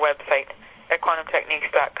they're on our website at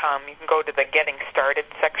quantumtechniques.com. You can go to the Getting Started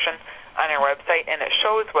section on our website, and it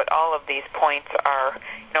shows what all of these points are,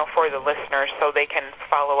 for the listeners, so they can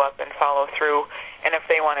follow up and follow through. And if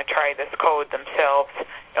they want to try this code themselves,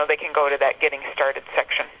 they can go to that Getting Started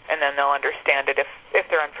section, and then they'll understand it if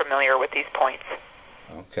they're unfamiliar with these points.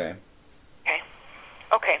 Okay.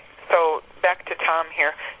 Okay. So back to Tom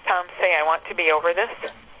here. Tom, say, I want to be over this.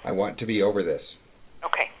 I want to be over this.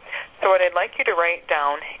 Okay. So what I'd like you to write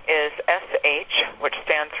down is SH, which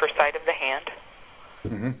stands for side of the hand.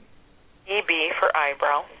 Mm-hmm. EB for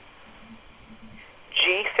eyebrow.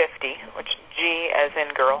 G50, which G as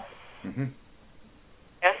in girl. Mm-hmm.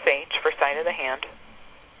 SH for side of the hand.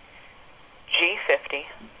 G50.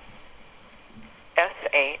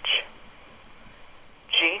 SH.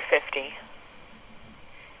 G50.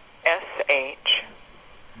 SH.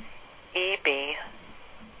 EB.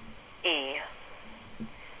 E.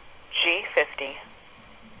 G50.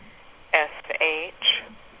 SH.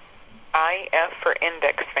 IF for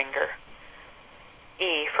index finger.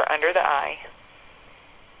 E for under the eye.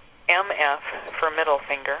 MF for middle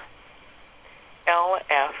finger.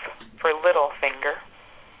 LF for little finger.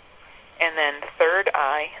 And then third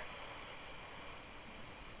eye.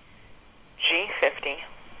 G50.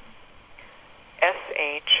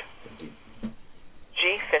 SH.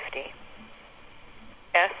 G50.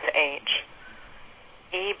 SH.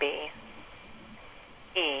 EB.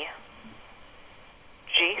 E.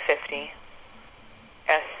 G50.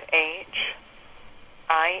 SH.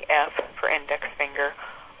 IF for index finger.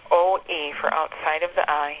 OE for outside of the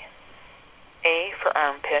eye. A for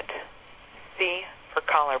armpit. C for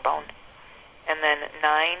collarbone. And then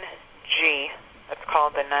 9G, that's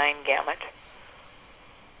called the 9 gamut.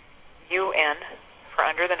 UN for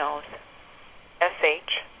under the nose.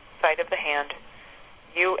 SH, side of the hand.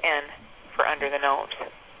 UN for under the nose.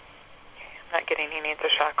 Okay, I'm not getting he needs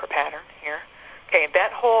a chakra pattern here. Okay,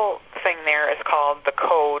 that whole thing there is called the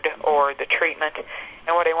code or the treatment.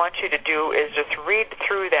 And what I want you to do is just read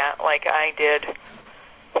through that like I did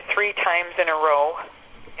 3 times in a row,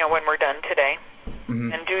 when we're done today.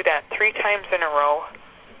 Mm-hmm. And do that 3 times in a row.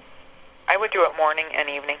 I would do it morning and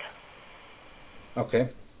evening. Okay.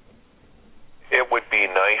 It would be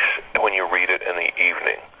nice when you read it in the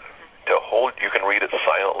evening to hold, you can read it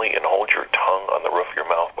silently and hold your tongue on the roof of your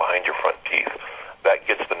mouth behind your front teeth. That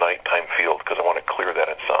gets the nighttime field because I want to clear that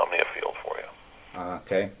insomnia field for you.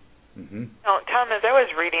 Okay. Mm-hmm. Now, Tom, as I was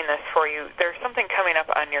reading this for you, there's something coming up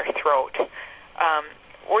on your throat.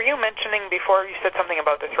 Were you mentioning before, you said something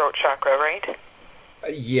about the throat chakra, right?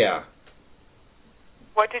 Yeah.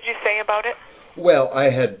 What did you say about it? Well, I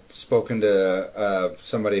had spoken to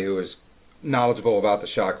somebody who was knowledgeable about the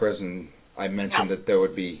chakras, and I mentioned that there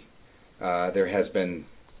would be, there has been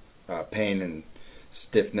pain and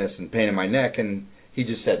stiffness and pain in my neck, and he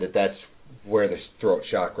just said that that's where the throat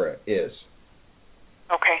chakra is.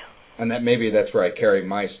 Okay. And that maybe that's where I carry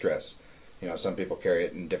my stress. You know, some people carry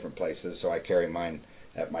it in different places, so I carry mine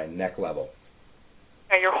at my neck level.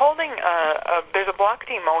 Now you're holding, there's a blocked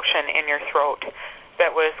emotion in your throat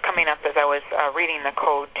that was coming up as I was reading the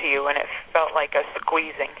code to you, and it felt like a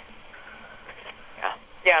squeezing.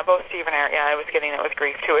 Yeah, both Steve and I was getting it with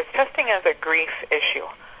grief too. It's testing as a grief issue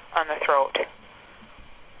on the throat.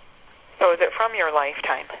 So is it from your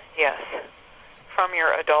lifetime? Yes. From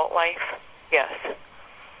your adult life? Yes.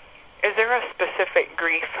 Is there a specific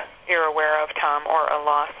grief you're aware of, Tom, or a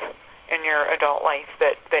loss in your adult life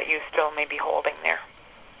that you still may be holding there?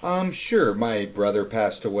 Sure. My brother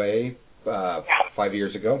passed away 5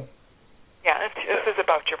 years ago. Yeah, this is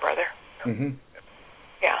about your brother. Mm-hmm.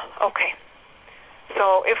 Yeah, okay.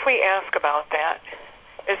 So if we ask about that,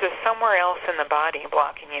 is there somewhere else in the body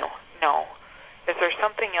blocking you? No. Is there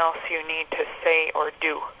something else you need to say or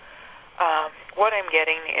do? What I'm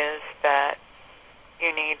getting is that you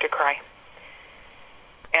need to cry.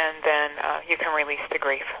 And then you can release the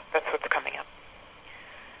grief. That's what's coming up.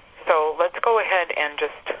 So let's go ahead and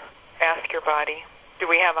just ask your body, do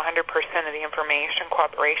we have 100% of the information,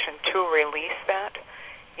 cooperation to release that?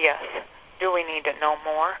 Yes. Do we need to know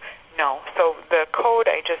more? No. So the code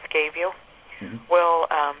I just gave you will,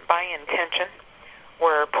 by intention,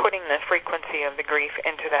 we're putting the frequency of the grief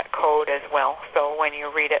into that code as well. So when you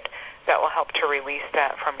read it, that will help to release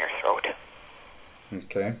that from your throat.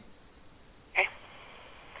 Okay. Okay?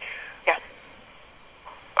 Yeah.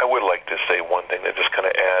 I would like to say one thing that just kind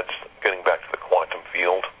of adds, getting back to the quantum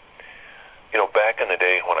field. You know, back in the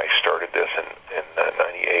day when I started this in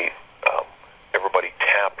 98, everybody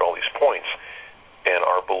tapped all these points, and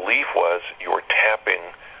our belief was you were tapping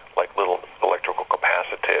like little electrical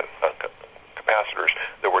capacitors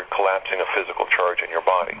that were collapsing a physical charge in your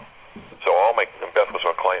body. So and Beth was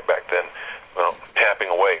my client back then,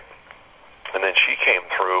 tapping away. And then she came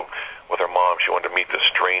through with her mom. She wanted to meet this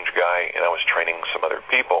strange guy, and I was training some other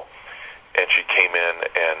people. And she came in,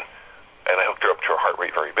 and I hooked her up to her heart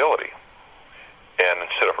rate variability. And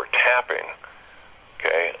instead of her tapping,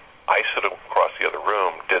 okay, I stood across the other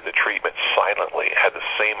room, did the treatment silently, had the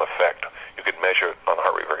same effect. You could measure it on the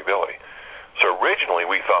heart rate variability. So originally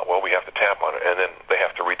we thought, well, we have to tap on it, and then they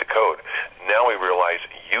have to read the code. Now we realize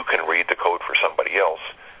you can read the code for somebody else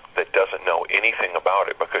that doesn't know anything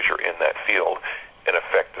about it because you're in that field and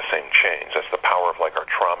affect the same change. That's the power of like our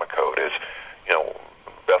trauma code is,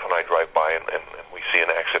 Beth and I drive by and we see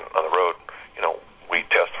an accident on the road, we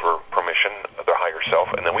test for permission, their higher self,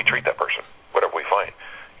 and then we treat that person, whatever we find.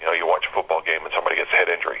 You watch a football game and somebody gets a head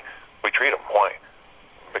injury. We treat them. Why?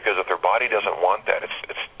 Because if their body doesn't want that,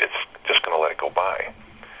 it's just going to let it go by.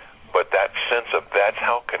 But that sense of that's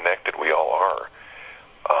how connected we all are.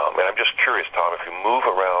 And I'm just curious, Tom, if you move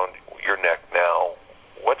around your neck now,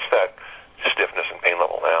 what's that stiffness and pain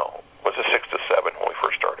level now? Was it 6 to 7 when we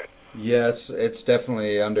first started? Yes, it's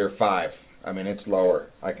definitely under 5. I mean, it's lower.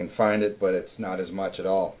 I can find it, but it's not as much at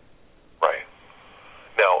all. Right.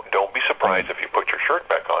 Now, don't be surprised if you put your shirt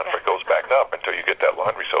back on if it goes back up until you get that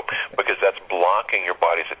laundry soap, because that's blocking your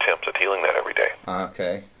body's attempts at healing that every day.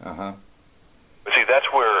 Okay. Uh-huh. But see, that's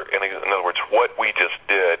where, in other words, what we just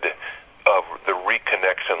did of the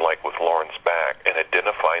reconnection, like with Lauren's back, and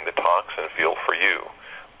identifying the toxin field for you,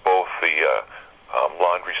 both the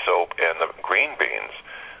laundry soap and the green beans,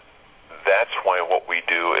 that's why what we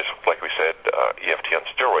do is, like we said, EFT on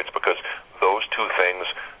steroids, because those two things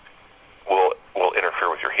will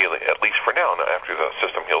interfere with your healing, at least for now. Now, after the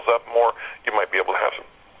system heals up more, you might be able to have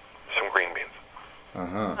some green beans.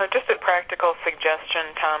 Uh-huh. Just a practical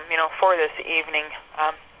suggestion, Tom, for this evening,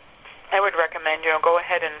 I would recommend, go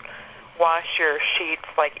ahead and wash your sheets,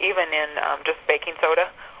 like even in just baking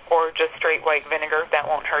soda or just straight white vinegar. That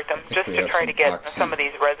won't hurt them, just to try to get some of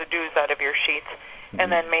these residues out of your sheets. And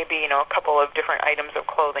then maybe, a couple of different items of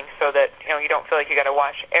clothing so that, you don't feel like you got to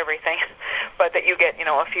wash everything, but that you get,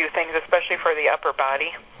 a few things, especially for the upper body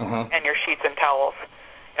and your sheets and towels.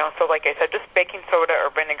 So like I said, just baking soda or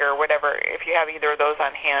vinegar, whatever, if you have either of those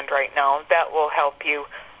on hand right now, that will help you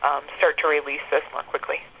start to release this more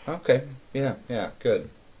quickly. Okay. Yeah, good.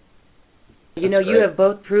 You have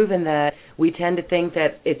both proven that we tend to think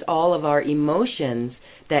that it's all of our emotions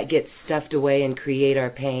that get stuffed away and create our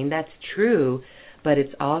pain. That's true, but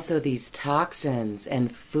it's also these toxins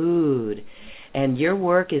and food. And your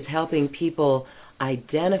work is helping people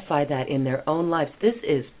identify that in their own lives. This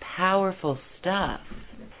is powerful stuff.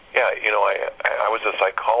 Yeah, I was a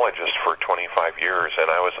psychologist for 25 years,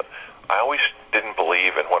 and I was I always didn't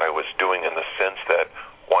believe in what I was doing in the sense that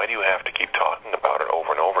why do you have to keep talking about it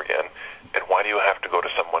over and over again, and why do you have to go to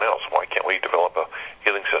someone else? Why can't we develop a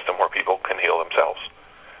healing system where people can heal themselves?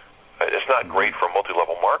 It's not great for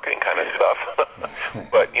multi-level marketing kind of stuff,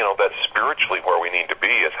 but, that's spiritually where we need to be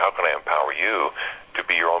is how can I empower you to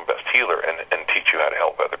be your own best healer and teach you how to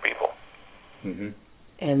help other people. Mm-hmm.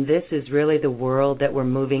 And this is really the world that we're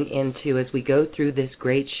moving into as we go through this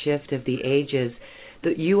great shift of the ages,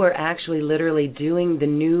 that you are actually literally doing the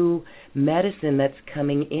new medicine that's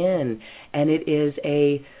coming in, and it is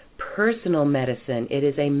a personal medicine. It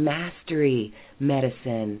is a mastery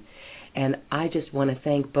medicine. And I just want to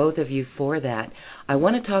thank both of you for that. I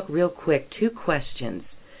want to talk real quick, 2 questions.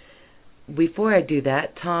 Before I do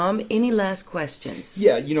that, Tom, any last questions?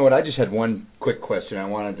 Yeah, you know what? I just had one quick question I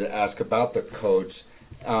wanted to ask about the codes.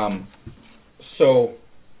 So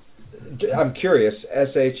I'm curious,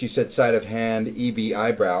 SH, you said side of hand, EB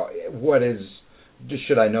eyebrow. What is,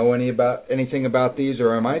 should I know anything about these,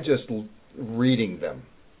 or am I just reading them?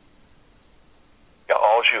 Yeah,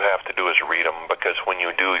 all you have to do is read them, because when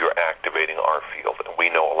you do, you're activating our field, and we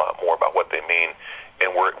know a lot more about what they mean,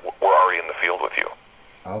 and we're already in the field with you.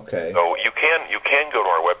 Okay. So you can go to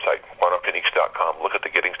our website, quantumtechniques.com, look at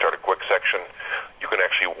the Getting Started Quick section. You can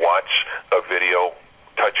actually watch a video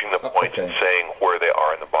touching the points and saying where they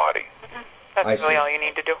are in the body. Mm-hmm. That's really all you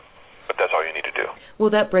need to do. But that's all you need to do.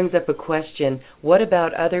 Well, that brings up a question. What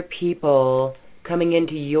about other people coming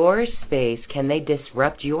into your space? Can they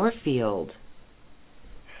disrupt your field?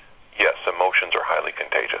 Yes, emotions are highly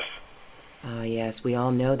contagious. Oh, yes, we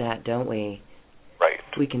all know that, don't we? Right.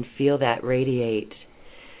 We can feel that radiate.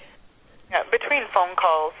 Yeah, between phone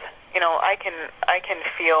calls, I can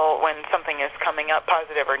feel when something is coming up,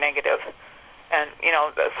 positive or negative. And,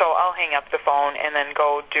 so I'll hang up the phone and then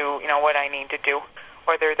go do, what I need to do,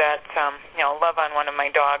 whether that's, love on one of my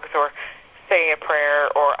dogs or say a prayer,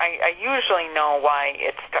 or I usually know why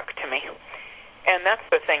it stuck to me. And that's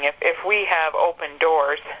the thing. If we have open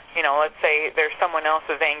doors, let's say there's someone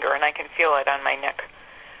else's anger and I can feel it on my neck,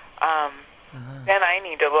 then I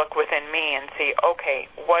need to look within me and see, okay,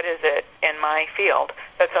 what is it in my field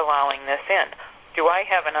that's allowing this in? Do I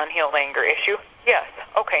have an unhealed anger issue? Yes.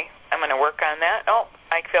 Okay, I'm going to work on that. Oh,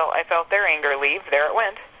 I felt their anger leave. There it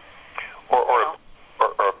went. Or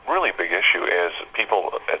a really big issue is people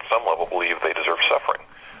at some level believe they deserve suffering.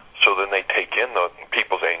 So then they take in the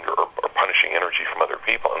people's anger or punishing energy from other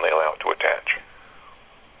people, and they allow it to attach.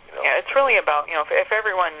 Yeah, it's really about, if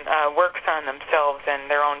everyone works on themselves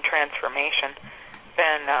and their own transformation,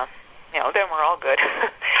 then then we're all good.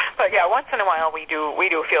 But yeah, once in a while we do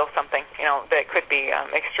feel something, that could be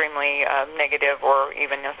extremely negative, or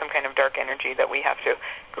even some kind of dark energy that we have to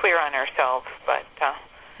clear on ourselves. But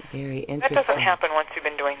very interesting. That doesn't happen once you've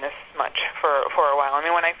been doing this much for a while. I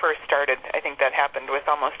mean, when I first started, I think that happened with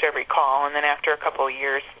almost every call, and then after a couple of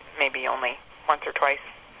years, maybe only once or twice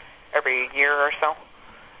every year or so,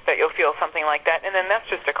 that you'll feel something like that. And then that's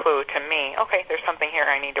just a clue to me, okay, there's something here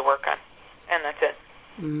I need to work on, and that's it.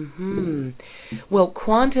 Mm-hmm. Well,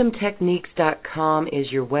 quantumtechniques.com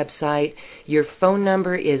is your website. Your phone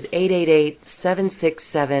number is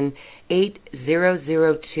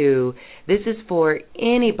 888-767-8002. This is for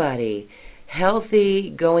anybody healthy,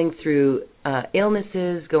 going through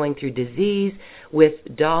illnesses, going through disease, with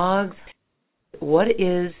dogs. What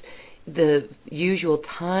is the usual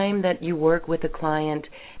time that you work with a client?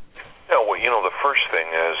 No, well, the first thing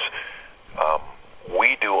is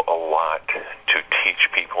we do a lot to teach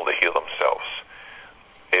people to heal themselves.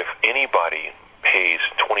 If anybody pays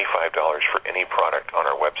 $25 for any product on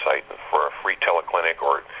our website for a free teleclinic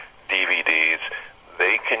or DVDs,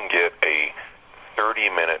 they can get a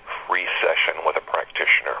 30-minute free session with a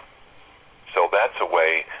practitioner. So that's a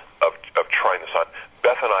way of trying this on.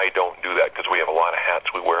 Beth and I don't do that because we have a lot of hats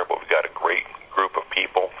we wear, but we've got a great group of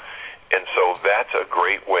people. And so that's a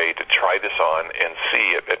great way to try this on and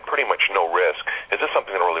see at pretty much no risk, is this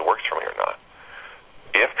something that really works for me or not?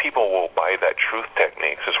 If people will buy that truth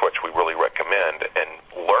techniques, is what we really recommend, and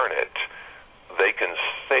learn it, they can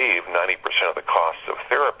save 90% of the costs of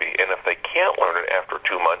therapy. And if they can't learn it after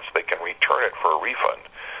 2 months, they can return it for a refund.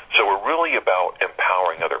 So we're really about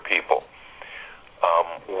empowering other people.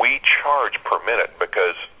 We charge per minute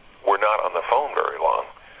because we're not on the phone very long.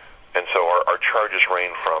 And so our charges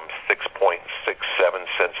range from 6.67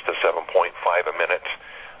 cents to 7.5 a minute.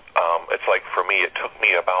 It's like, for me, it took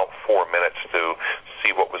me about 4 minutes to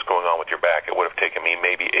see what was going on with your back. It would have taken me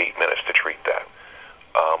maybe 8 minutes to treat that.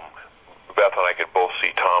 Beth and I could both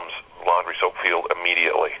see Tom's laundry soap field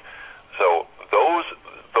immediately. So those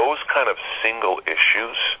kind of single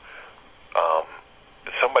issues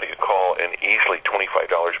somebody could call and easily $25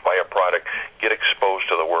 buy a product, get exposed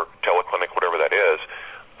to the work, teleclinic, whatever that is,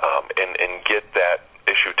 and get that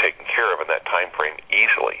issue taken care of in that time frame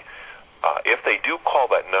easily. If they do call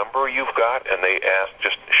that number you've got and they ask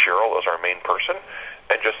just Cheryl as our main person,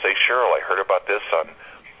 and just say, Cheryl, I heard about this on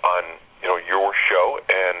your show,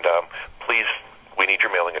 and please, we need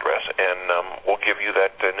your mailing address, and we'll give you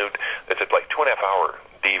that it's like 2.5-hour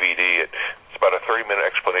DVD. It's about a 30-minute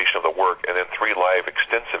explanation of the work, and then 3 live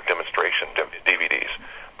extensive demonstration DVDs.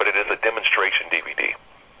 But it is a demonstration DVD.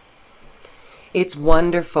 It's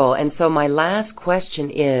wonderful. And so my last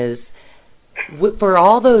question is, for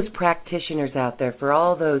all those practitioners out there, for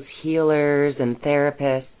all those healers and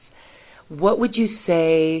therapists, what would you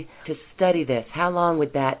say to study this? How long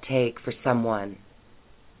would that take for someone?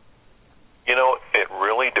 It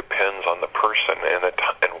really depends on the person and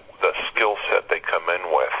the skill set they come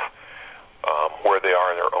in with, where they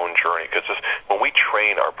are in their own journey. Because when we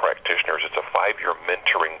train our practitioners, it's a 5-year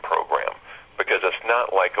mentoring program, because it's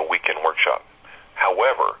not like a weekend workshop.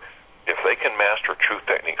 However, if they can master Truth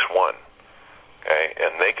Techniques 1, okay,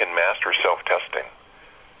 and they can master self-testing,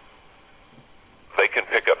 they can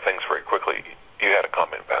pick up things very quickly. You had a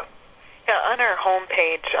comment, Beth. Yeah, on our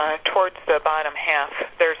homepage, towards the bottom half,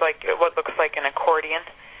 there's like what looks like an accordion.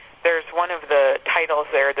 There's one of the titles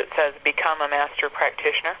there that says Become a Master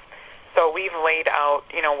Practitioner. So we've laid out,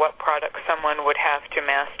 what products someone would have to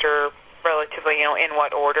master relatively, in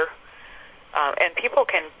what order. And people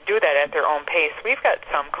can do that at their own pace. We've got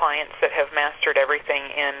some clients that have mastered everything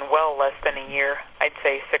in well less than a year, I'd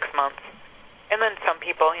say 6 months. And then some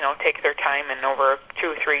people, take their time and over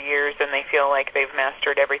 2 or 3 years, and they feel like they've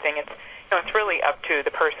mastered everything. It's really up to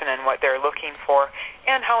the person and what they're looking for,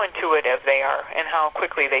 and how intuitive they are, and how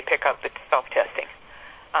quickly they pick up the self-testing.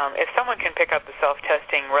 If someone can pick up the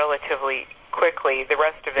self-testing relatively quickly, the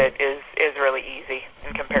rest of it is really easy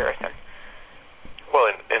in comparison. Well,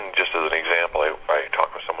 and just as an example, I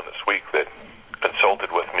talked with someone this week that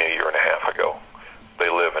consulted with me a year and a half ago. They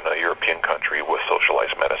live in a European country with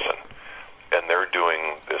socialized medicine, and they're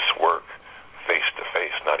doing this work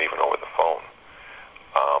face-to-face, not even over the phone.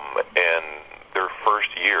 And their first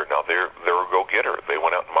year, now they're a go-getter. They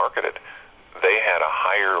went out and marketed. They had a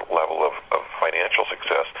higher level of financial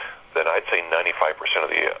success than I'd say 95%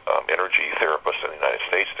 of the energy therapists in the United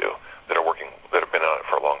States do that have been on it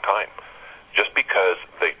for a long time. Just because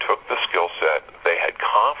they took the skill set, they had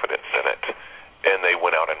confidence in it, and they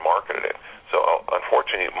went out and marketed it. So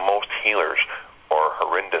unfortunately, most healers are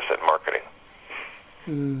horrendous at marketing.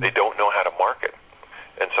 They don't know how to market.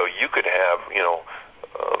 And so you could have,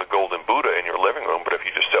 the golden Buddha in your living room, but if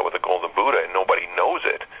you just sit with the golden Buddha and nobody knows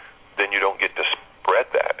it, then you don't get to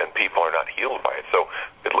spread that, and people are not healed by it. So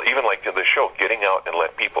even like the show, getting out and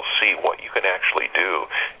let people see what you can actually do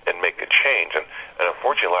and make a change. And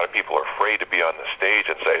unfortunately, a lot of people are afraid to be on the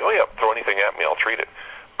stage and say, oh yeah, throw anything at me, I'll treat it.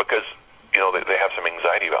 Because, they have some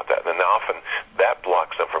anxiety about that. And then often that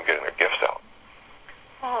blocks them from getting their gifts out.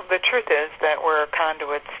 Well, the truth is that we're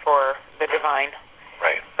conduits for the divine.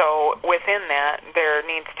 Right. So within that, there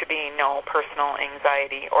needs to be no personal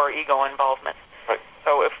anxiety or ego involvement. Right.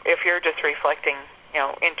 So if you're just reflecting,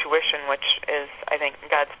 intuition, which is, I think,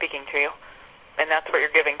 God speaking to you, and that's what you're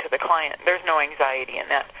giving to the client, there's no anxiety in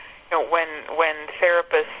that. When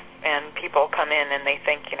therapists and people come in and they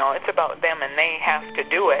think, it's about them and they have to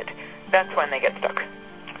do it, that's when they get stuck.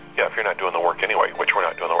 Yeah, if you're not doing the work anyway, which we're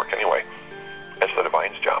not doing the work anyway, it's the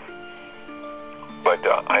divine's job. But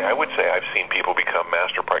I would say I've seen people become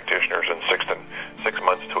master practitioners in 6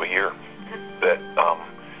 months to a year that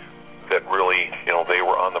really, they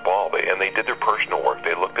were on the ball. They did their personal work.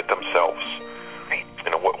 They looked at themselves. Right.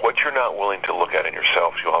 What you're not willing to look at in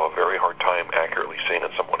yourself, you'll have a very hard time accurately seeing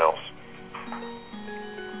in someone else.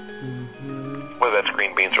 Mm-hmm. Whether that's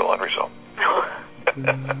green beans or laundry soap.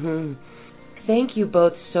 Mm-hmm. Thank you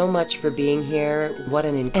both so much for being here. What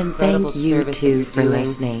an incredible service too for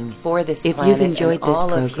listening for this If planet you've enjoyed and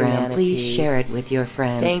all this of program, humanity. please share it with your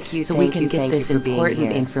friends. Thank you, so we can get this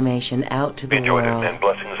important information out to the Enjoyed world. it, and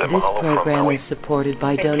blessings and This mahalo from program Maui. is supported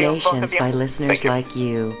by Thank you, both donations of you. by listeners Thank you. like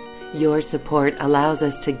you. Your support allows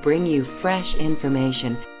us to bring you fresh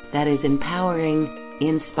information that is empowering,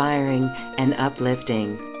 inspiring, and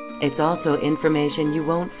uplifting. It's also information you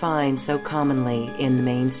won't find so commonly in the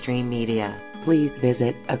mainstream media. Please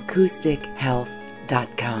visit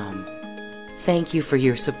acoustichealth.com. Thank you for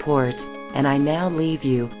your support, and I now leave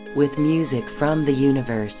you with music from the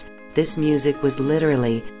universe. This music was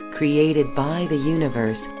literally created by the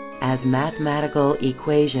universe as mathematical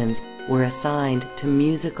equations were assigned to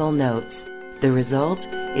musical notes. The result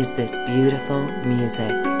is this beautiful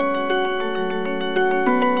music.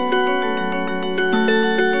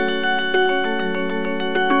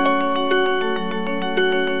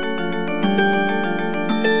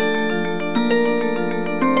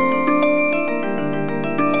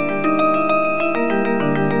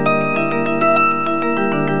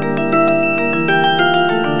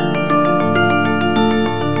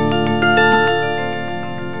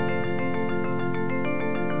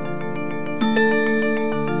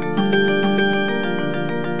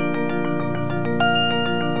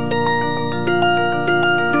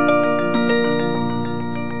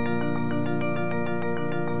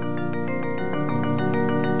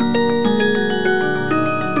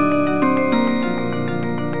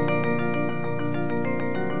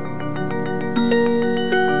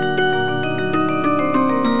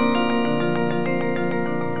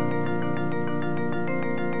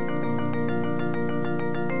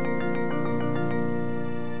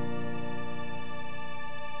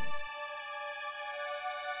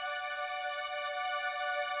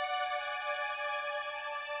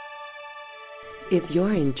 If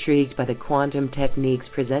you're intrigued by the quantum techniques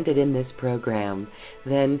presented in this program,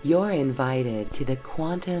 then you're invited to the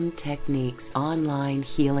Quantum Techniques Online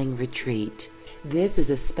Healing Retreat. This is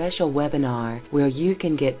a special webinar where you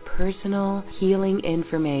can get personal healing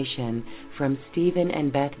information from Stephen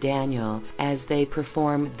and Beth Daniel as they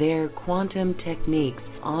perform their quantum techniques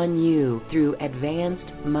on you through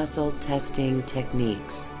advanced muscle testing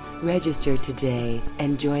techniques. Register today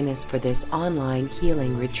and join us for this online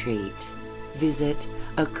healing retreat. Visit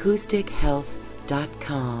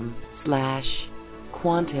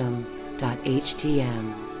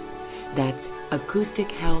acoustichealth.com/quantum.htm. That's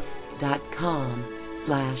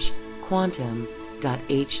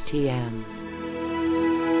acoustichealth.com/quantum.htm.